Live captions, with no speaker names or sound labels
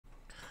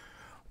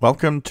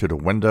Welcome to the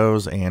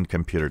Windows and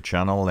Computer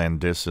channel,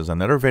 and this is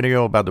another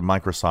video about the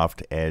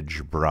Microsoft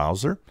Edge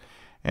browser.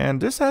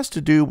 And this has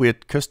to do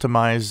with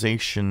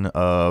customization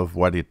of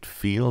what it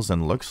feels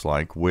and looks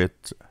like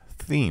with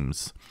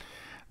themes.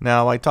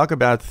 Now, I talk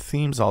about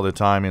themes all the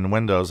time in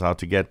Windows, how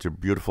to get to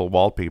beautiful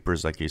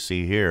wallpapers like you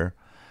see here.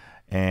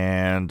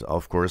 And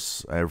of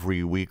course,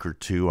 every week or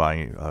two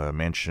I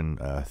mention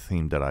a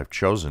theme that I've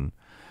chosen.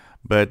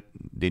 But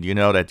did you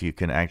know that you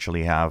can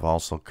actually have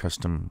also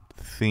custom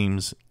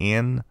themes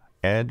in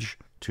Edge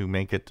to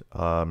make it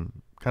kind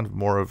of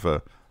more of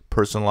a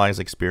personalized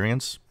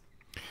experience?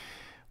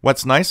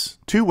 What's nice,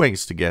 two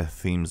ways to get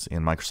themes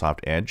in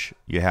Microsoft Edge.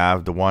 You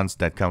have the ones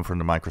that come from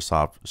the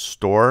Microsoft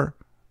Store,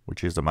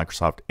 which is the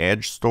Microsoft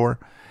Edge Store,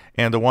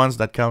 and the ones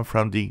that come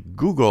from the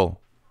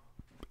Google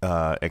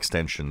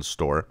extension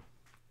store.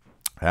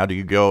 How do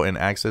you go and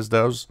access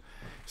those?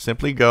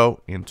 Simply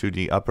go into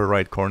the upper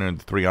right corner of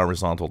the three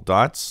horizontal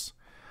dots,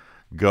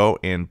 go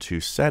into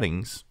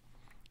Settings,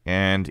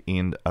 and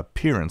in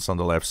Appearance on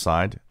the left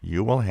side,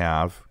 you will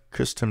have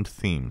Custom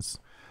Themes.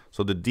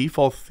 So the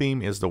default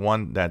theme is the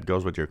one that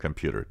goes with your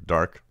computer,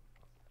 dark,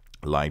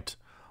 light,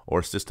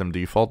 or system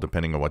default,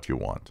 depending on what you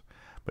want.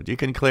 But you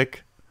can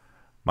click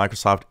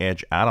Microsoft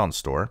Edge Add-on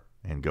Store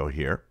and go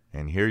here.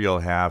 And here you'll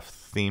have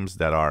themes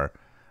that are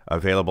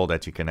available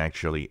that you can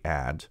actually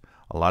add.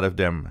 A lot of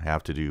them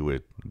have to do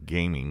with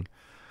gaming.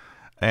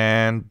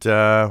 And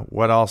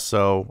what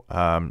also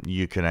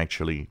you can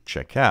actually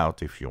check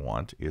out if you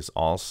want is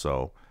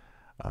also,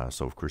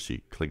 so of course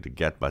you click the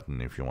Get button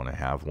if you want to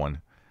have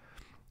one.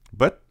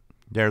 But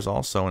there's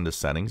also in the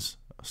settings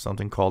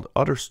something called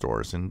Other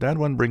Stores, and that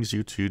one brings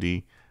you to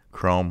the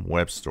Chrome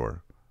Web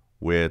Store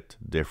with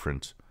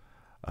different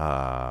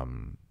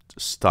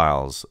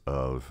styles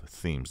of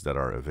themes that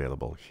are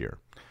available here.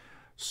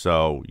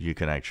 So you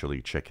can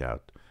actually check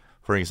out.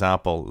 For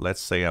example, let's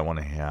say I want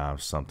to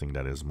have something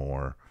that is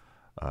more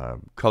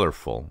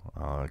colorful.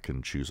 I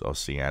can choose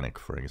Oceanic,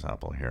 for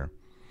example, here.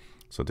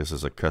 So this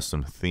is a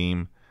custom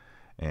theme,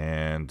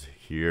 and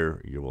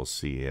here you will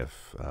see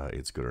if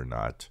it's good or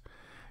not.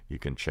 You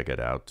can check it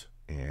out,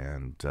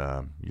 and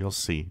you'll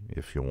see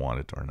if you want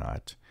it or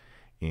not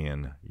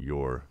in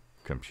your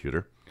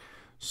computer.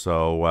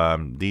 So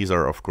these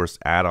are, of course,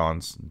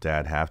 add-ons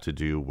that have to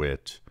do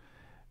with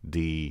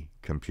the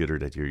computer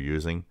that you're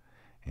using.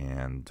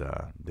 And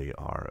they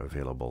are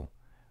available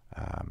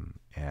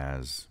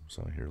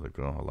so here we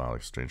go, allow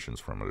extensions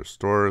from other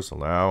stores,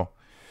 allow.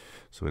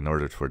 So in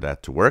order for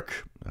that to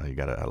work, you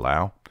got to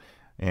allow,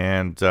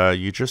 and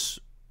you just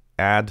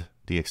add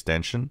the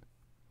extension,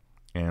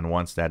 and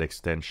once that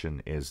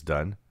extension is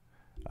done,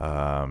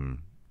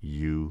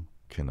 you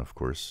can of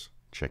course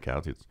check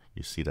out it.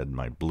 You see that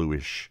my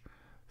bluish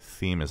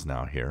theme is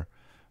now here.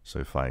 So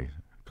if I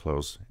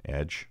close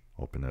Edge,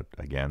 open it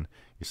again,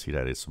 you see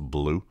that it's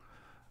blue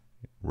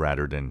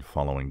rather than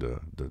following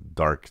the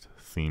dark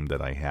theme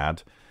that I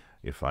had.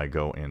 If I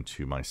go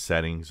into my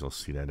settings, you'll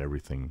see that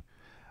everything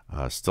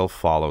still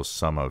follows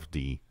some of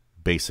the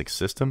basic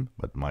system,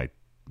 but my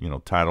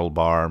title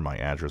bar, my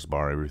address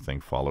bar,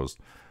 everything follows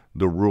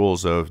the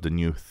rules of the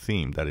new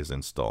theme that is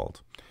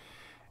installed.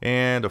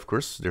 And of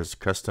course, there's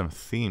custom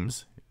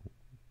themes.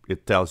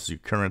 It tells you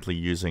currently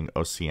using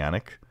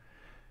Oceanic.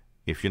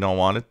 If you don't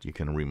want it, you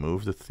can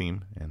remove the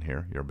theme, and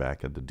here you're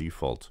back at the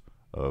default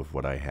of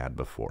what I had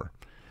before.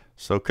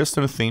 So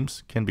custom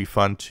themes can be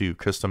fun to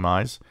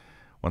customize.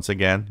 Once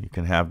again, you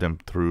can have them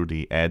through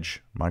the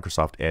Edge,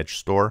 Microsoft Edge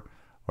Store,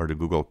 or the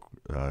Google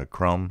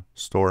Chrome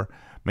Store.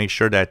 Make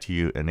sure that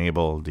you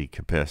enable the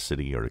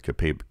capacity or the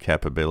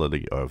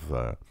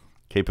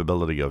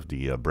capability of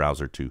the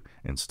browser to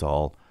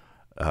install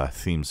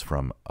themes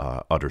from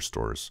other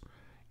stores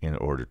in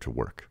order to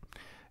work.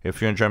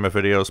 If you enjoy my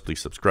videos,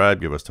 please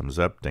subscribe, give us a thumbs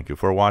up. Thank you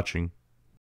for watching.